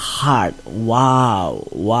your heart. Wow,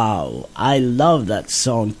 wow. I love that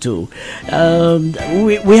song too.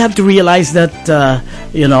 We have to realize that,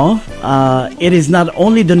 it is not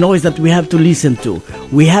only the noise that we have to listen to.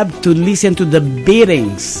 We have to listen to the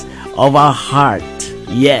beatings of our heart.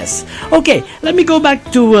 Yes. Okay, let me go back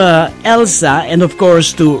to Elsa and of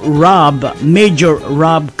course to Major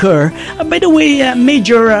Rob Kerr. By the way,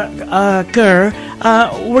 Major Kerr,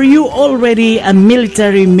 were you already a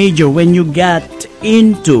military major when you got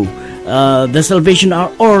into the Salvation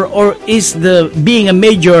Army, or is the being a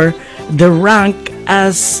major the rank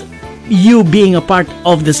as you being a part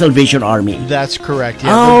of the Salvation Army? That's correct.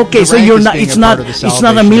 Yeah. Okay, so you're not. It's not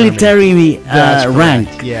a military rank.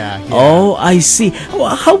 Yeah. Oh, I see.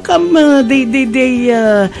 Well, how come they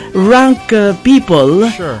rank people?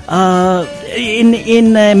 Sure.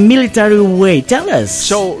 In a military way? Tell us.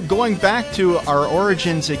 So going back to our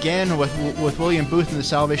origins again with William Booth and the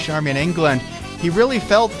Salvation Army in England, he really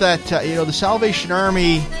felt that the Salvation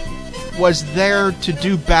Army was there to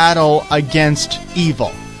do battle against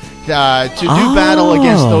evil. To do battle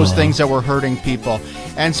against those things that were hurting people.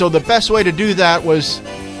 And so the best way to do that was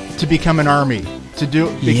to become an army,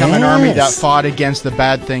 become an army that fought against the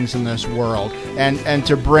bad things in this world, and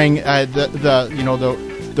to bring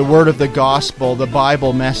the word of the gospel, the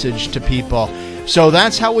Bible message to people. So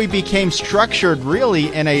that's how we became structured,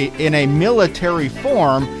 really, in a military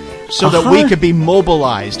form, so that we could be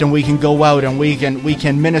mobilized and we can go out and we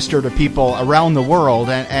can minister to people around the world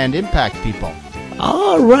and impact people.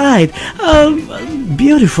 All right.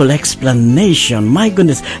 Beautiful explanation. My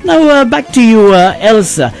goodness. Now, back to you,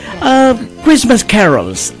 Elsa. Christmas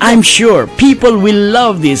carols. I'm sure people will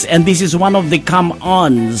love this, and this is one of the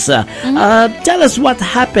come-ons. Tell us what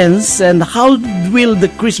happens and how will the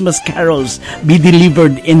Christmas carols be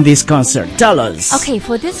delivered in this concert? Tell us. Okay,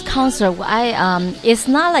 for this concert, it's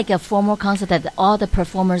not like a formal concert that all the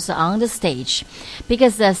performers are on the stage,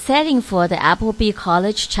 because the setting for the Appleby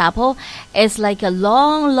College Chapel is like a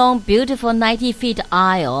long, beautiful 90 feet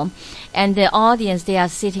aisle, and the audience, they are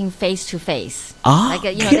sitting face to face. They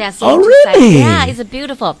are sitting really? Yeah, it's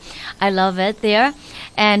beautiful. I love it there.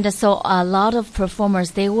 And so a lot of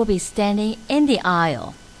performers, they will be standing in the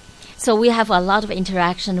aisle. So we have a lot of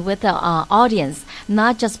interaction with the audience,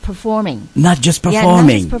 not just performing. Not just performing. Yeah, not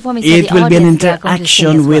just performing. So it will be an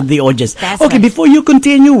interaction with the audience. That's okay, right. Before you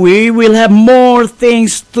continue, we will have more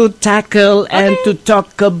things to tackle and to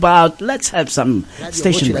talk about. Let's have some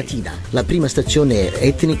station. Voce Latina, la prima stazione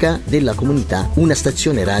etnica della comunità, una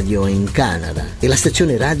stazione radio in Canada. E la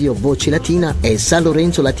stazione radio Voce Latina è San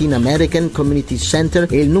Lorenzo Latin American Community Center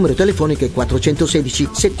e il numero telefonico è 416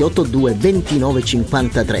 782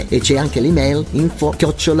 2953 e c'è anche l'email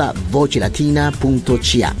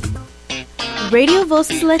info@vocelatina.ca. Radio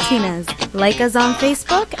Voces Latinas. Like us on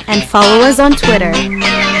Facebook and follow us on Twitter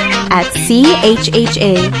at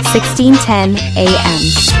CHHA 1610 AM.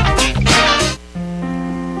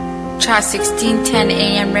 Trust 1610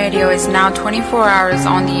 AM radio is now 24 hours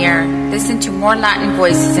on the air. Listen to more Latin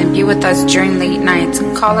voices and be with us during late nights.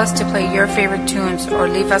 Call us to play your favorite tunes or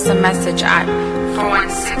leave us a message at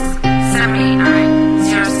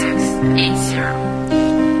 416-789-0680.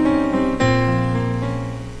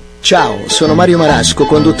 Ciao, sono Mario Marasco,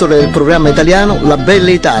 conduttore del programma italiano La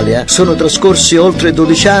Bella Italia. Sono trascorsi oltre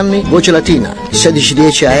 12 anni. Voce Latina,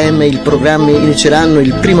 16:10 AM. I programmi inizieranno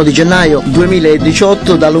il 1 di gennaio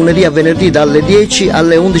 2018 da lunedì a venerdì dalle 10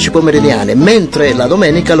 alle 11 pomeridiane, mentre la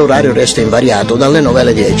domenica l'orario resta invariato dalle 9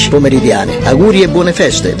 alle 10 pomeridiane. Auguri e buone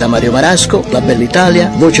feste da Mario Marasco, La Bella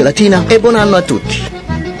Italia, Voce Latina e buon anno a tutti.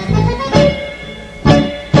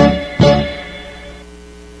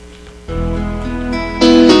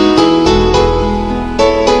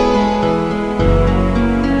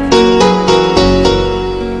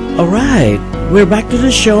 We're back to the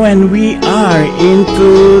show and we are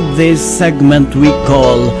into this segment we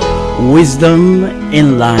call Wisdom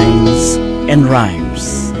in Lines and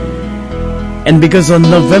Rhymes. And because on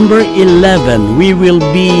November 11 we will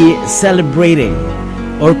be celebrating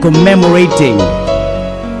or commemorating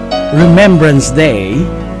Remembrance Day,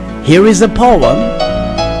 here is a poem,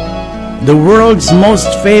 the world's most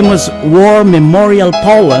famous war memorial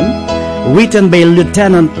poem written by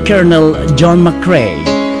Lieutenant Colonel John McCrae.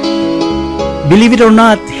 Believe it or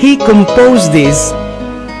not, he composed this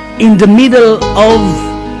in the middle of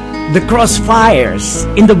the crossfires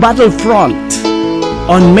in the battlefront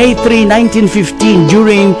on May 3, 1915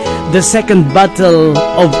 during the Second Battle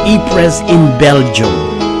of Ypres in Belgium.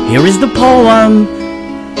 Here is the poem,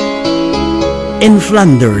 In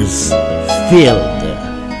Flanders Field.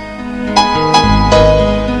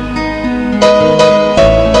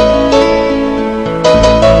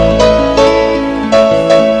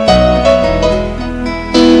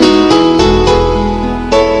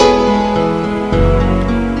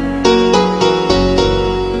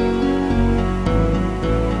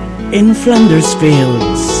 In Flanders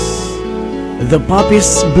fields, the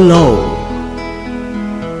poppies blow.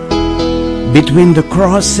 Between the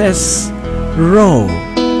crosses, row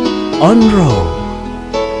on row,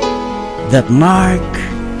 that mark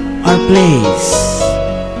our place.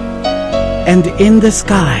 And in the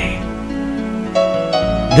sky,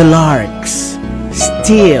 the larks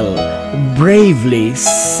still bravely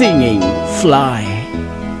singing fly,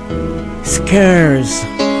 scarce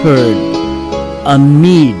heard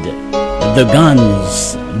amid the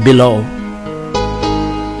guns below.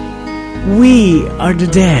 We are the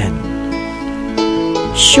dead.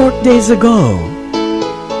 Short days ago,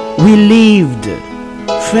 we lived,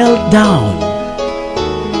 fell down,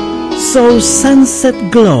 so sunset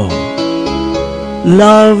glow,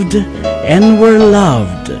 loved and were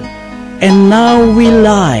loved, and now we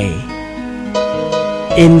lie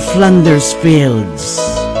in Flanders fields,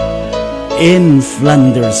 in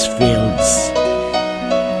Flanders fields.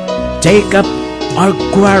 Take up our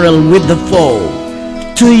quarrel with the foe.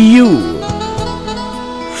 To you,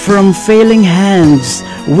 from failing hands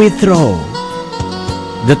we throw.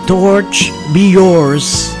 The torch be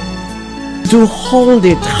yours to hold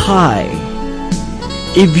it high.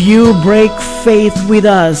 If you break faith with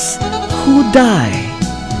us who die,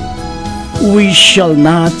 we shall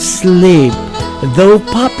not sleep though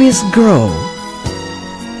poppies grow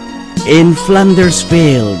in Flanders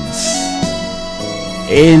fields,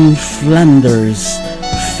 in Flanders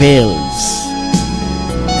fields.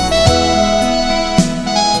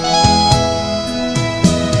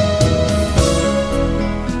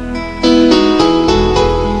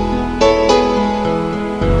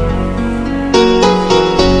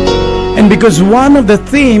 And because one of the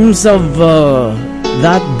themes of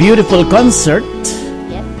that beautiful concert,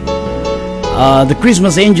 the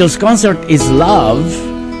Christmas Angels concert, is love,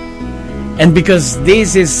 and because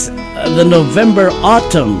this is the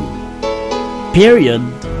November-autumn period,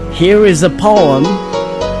 here is a poem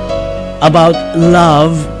about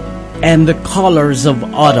love and the colors of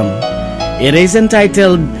autumn. It is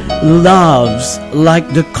entitled Love's Like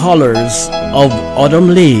the Colors of Autumn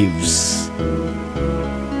Leaves.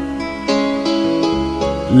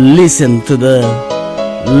 Listen to the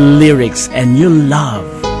lyrics and you'll love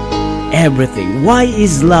everything. Why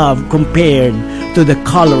is love compared to the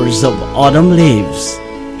colors of autumn leaves?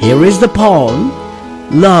 Here is the poem,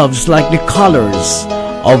 Love's Like the Colors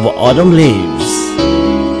of Autumn Leaves.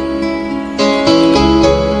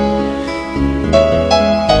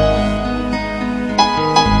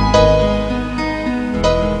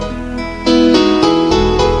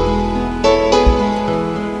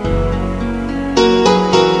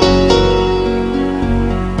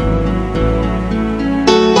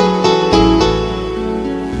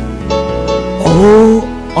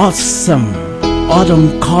 Awesome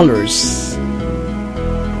autumn colors,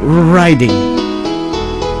 riding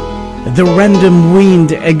the random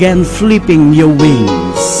wind again, flipping your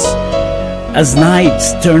wings as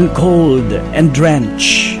nights turn cold and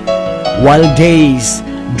drench, while days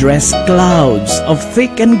dress clouds of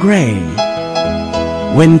thick and gray.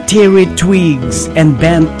 When teary twigs and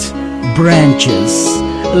bent branches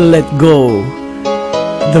let go,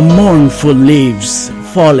 the mournful leaves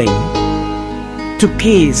falling to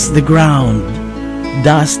kiss the ground,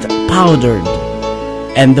 dust powdered,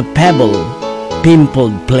 and the pebble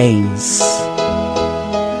pimpled plains.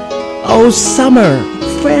 Oh summer,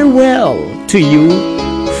 farewell to you,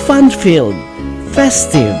 fun-filled,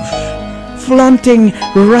 festive, flaunting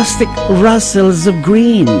rustic rustles of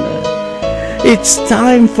green. It's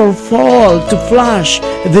time for fall to flush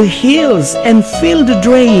the hills and fill the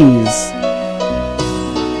drains,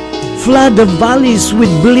 flood the valleys with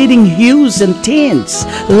bleeding hues and tints,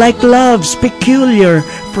 like love's peculiar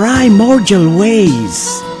primordial ways.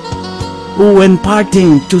 When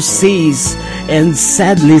parting to cease and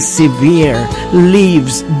sadly severe,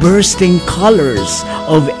 leaves bursting colors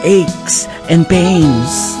of aches and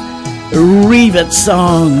pains, rivet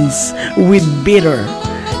songs with bitter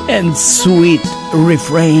and sweet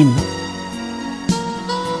refrain.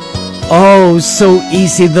 Oh, so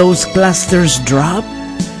easy those clusters drop,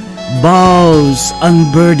 boughs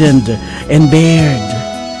unburdened and bared,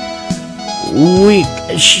 weak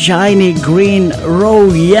shiny green, raw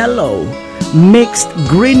yellow, mixed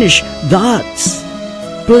greenish dots,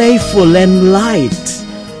 playful and light,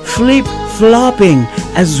 flip-flopping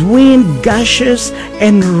as wind gushes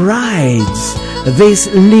and rides. These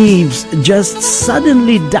leaves just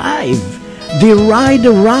suddenly dive. They ride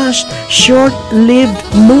a rushed,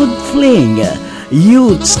 short-lived mood fling.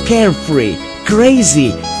 Youth's carefree,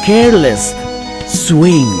 crazy, careless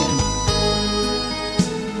swing.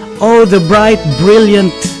 Oh, the bright,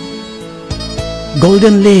 brilliant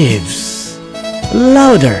golden leaves,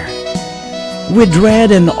 louder with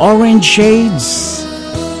red and orange shades.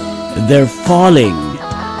 They're falling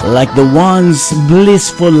like the once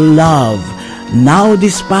blissful love, now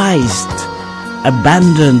despised,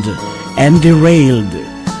 abandoned, and derailed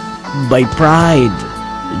by pride,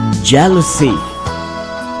 jealousy,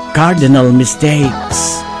 cardinal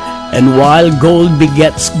mistakes. And while gold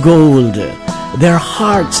begets gold, their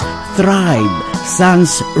hearts thrive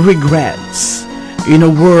sans regrets in a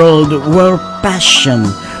world where passion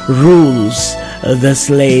rules the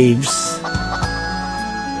slaves.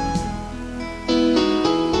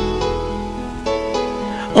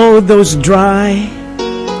 Oh, those dry,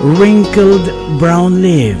 wrinkled brown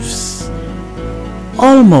leaves,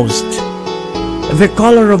 almost the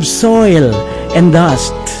color of soil and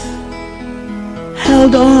dust,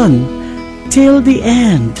 held on till the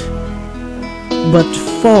end, but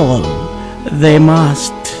fall they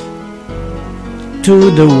must to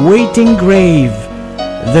the waiting grave,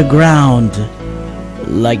 the ground,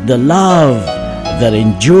 like the love that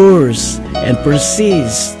endures and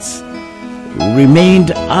persists,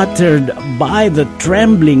 remained uttered by the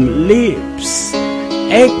trembling lips,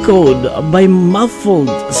 echoed by muffled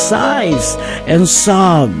sighs and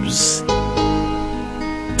sobs,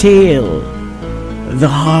 till the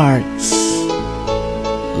heart's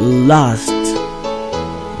lost,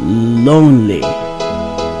 lonely,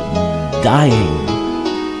 dying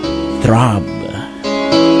throb.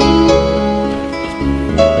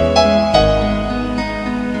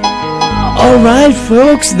 All right,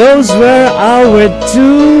 folks, those were our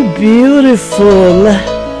two beautiful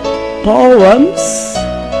poems.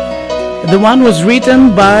 The one was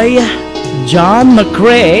written by John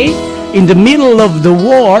McCrae in the middle of the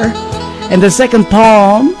war, and the second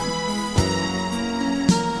poem,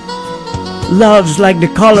 Love's Like the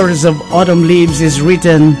Colors of Autumn Leaves, is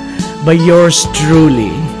written by yours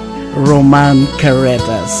truly, Roman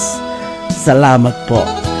Carretas. Salamat po.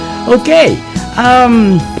 Okay,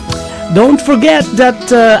 don't forget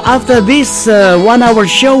that after this 1 hour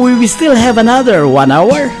show, we will still have another 1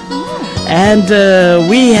 hour. And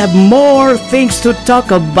we have more things to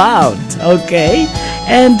talk about, okay?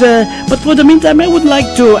 And but for the meantime, I would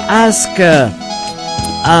like to ask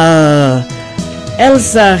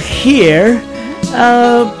Elsa here,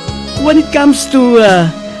 when it comes to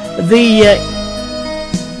the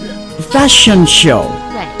fashion show.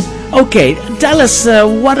 Okay, tell us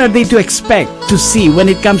what are they to expect to see when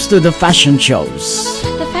it comes to the fashion shows?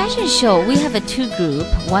 The fashion show, we have a two group.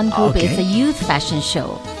 One group is a youth fashion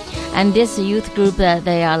show. And this youth group,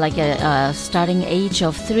 they are like a starting age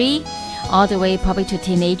of 3 all the way probably to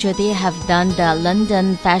teenager. They have done the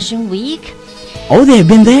London Fashion Week. Oh, they've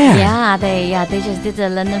been there. Yeah, they just did the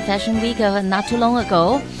London Fashion Week not too long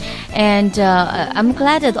ago. And I'm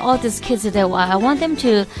glad that all these kids are there. I want them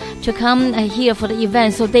to come here for the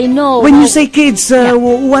event so they know. When you say kids,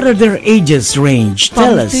 what are their ages range?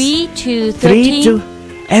 Tell us. 3 to 13.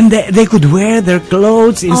 And they could wear their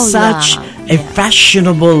clothes in such a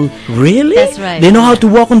fashionable... Really? That's right. They know how to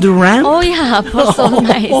walk on the ramp? Oh, yeah. So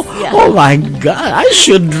nice. Yeah. Oh, my God. I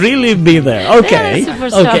should really be there. Okay.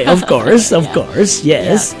 Okay, of course. Of course.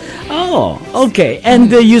 Yes. Yeah. Oh, okay. And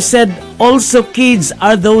you said also kids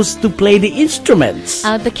are those to play the instruments.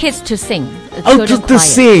 The kids to sing. To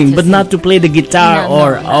sing, but not to play the guitar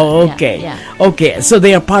okay. Yeah. Okay, so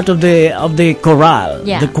they are part of the chorale,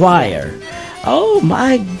 the choir. Oh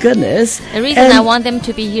my goodness. The reason I want them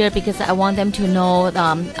to be here because I want them to know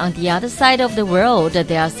on the other side of the world that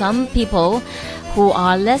there are some people who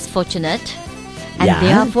are less fortunate and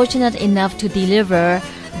they are fortunate enough to deliver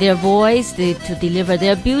their voice, to deliver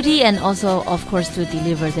their beauty, and also, of course, to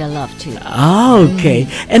deliver their love too. Okay.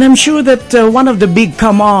 And I'm sure that one of the big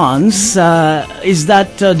come-ons is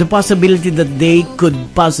that the possibility that they could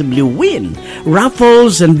possibly win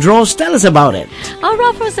raffles and draws. Tell us about it. Oh,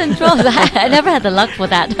 raffles and draws. I never had the luck for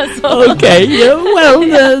that. So. Okay. Well,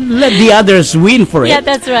 let the others win for it. Yeah,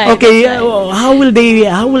 that's right. Okay. How will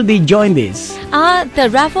they join this? The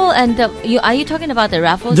raffle and are you talking about the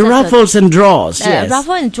raffles? The raffles and draws. Yes.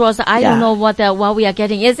 Raffle and draws. I don't know what we are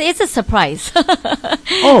getting. It's a surprise.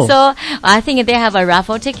 Oh. So I think they have a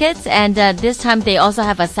raffle tickets, and this time they also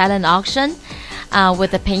have a silent auction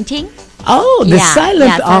with a painting. Oh, the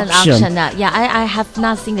silent auction. I have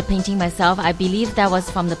not seen the painting myself. I believe that was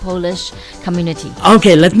from the Polish community.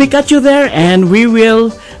 Okay, let me cut you there, and we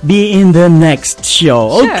will be in the next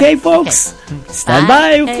show. Sure. Okay, folks? Okay. Stand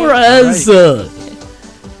by for us.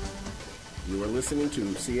 You are listening to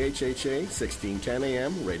CHHA 1610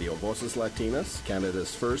 AM, Radio Voces Latinas,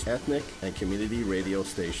 Canada's first ethnic and community radio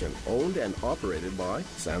station, owned and operated by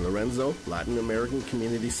San Lorenzo Latin American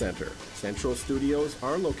Community Center. Central studios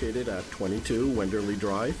are located at 22 Wenderley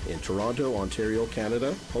Drive in Toronto, Ontario,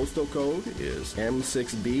 Canada. Postal code is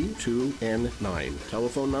M6B2N9.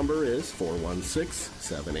 Telephone number is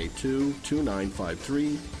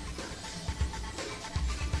 416-782-2953.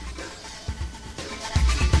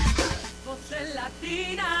 Voces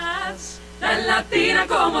latinas, tan latina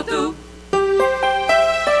como tú.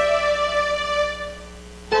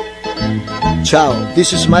 Ciao,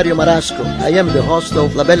 this is Mario Marasco. I am the host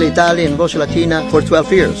of La Bella Italia in Voce Latina for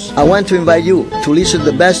 12 years. I want to invite you to listen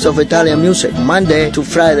to the best of Italian music, Monday to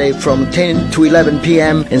Friday from 10 to 11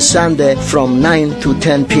 p.m. and Sunday from 9 to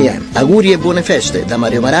 10 p.m. Auguri e buone feste da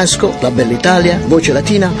Mario Marasco, La Bella Italia, Voce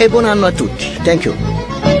Latina e buon anno a tutti. Thank you.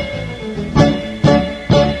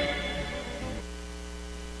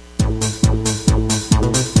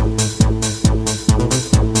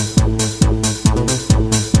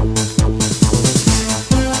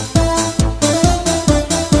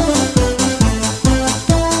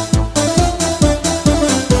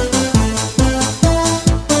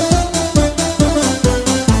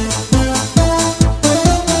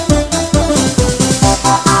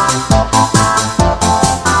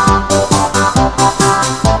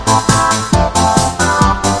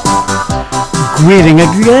 Greeting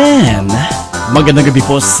again! Magandang gabi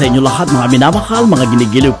po sa inyo lahat, mga minamahal, mga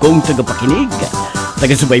ginigiliw kong tagapakinig.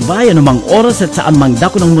 Taga-subaybay, anumang oras at saan mang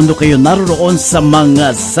dako ng mundo kayo naroon sa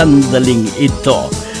mga sandaling ito.